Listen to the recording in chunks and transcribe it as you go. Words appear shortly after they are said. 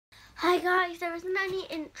Hi guys, there isn't any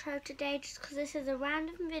intro today just because this is a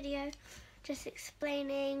random video just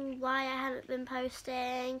explaining why I haven't been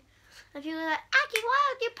posting. If you're like, Aggie, why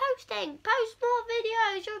aren't you posting? Post more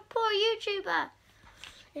videos, you're a poor YouTuber.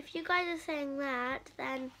 If you guys are saying that,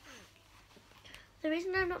 then the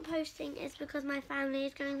reason I'm not posting is because my family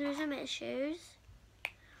is going through some issues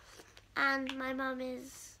and my mum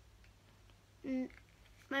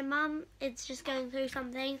is just going through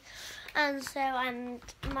something, and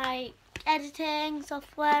my editing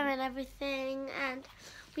software and everything, and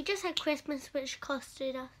we just had Christmas which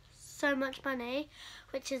costed us so much money,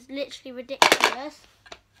 which is literally ridiculous.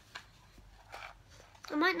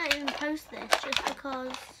 I might not even post this just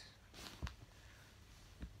because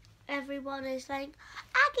everyone is like,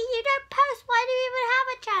 Aggie, you don't post, why do you even have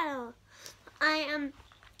a channel?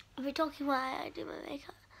 I'll be talking why I do my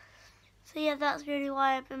makeup. So yeah, that's really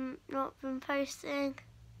why I've not been posting.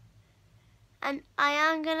 And I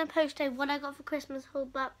am gonna post what I got for Christmas haul,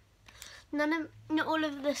 but not all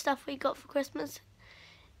of the stuff we got for Christmas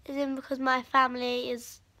is in because my family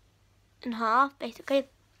is in half, basically.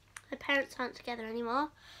 My parents aren't together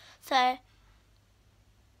anymore. So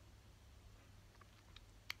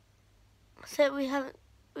we haven't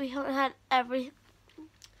had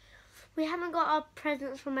we haven't got our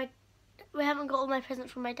presents from we haven't got all my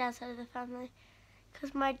presents from my dad's side of the family,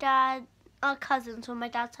 because our cousins from my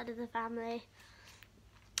dad's side of the family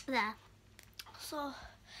there. So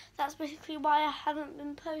that's basically why I haven't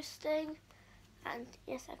been posting. And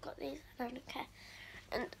yes, I've got these and I don't care.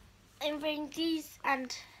 And I'm wearing these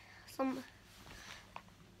and some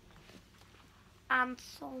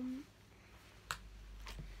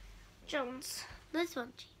jeans. Those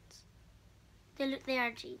one jeans. They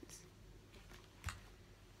are jeans.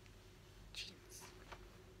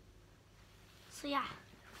 So yeah,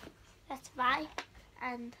 that's bye.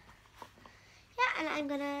 And yeah, and I'm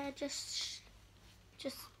gonna just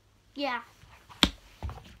yeah.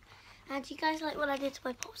 And do you guys like what I did to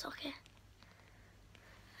my pop socket?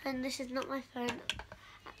 And this is not my phone.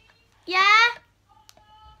 Yeah?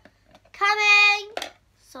 Coming!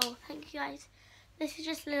 So thank you guys. This is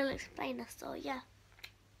just a little explainer, so yeah.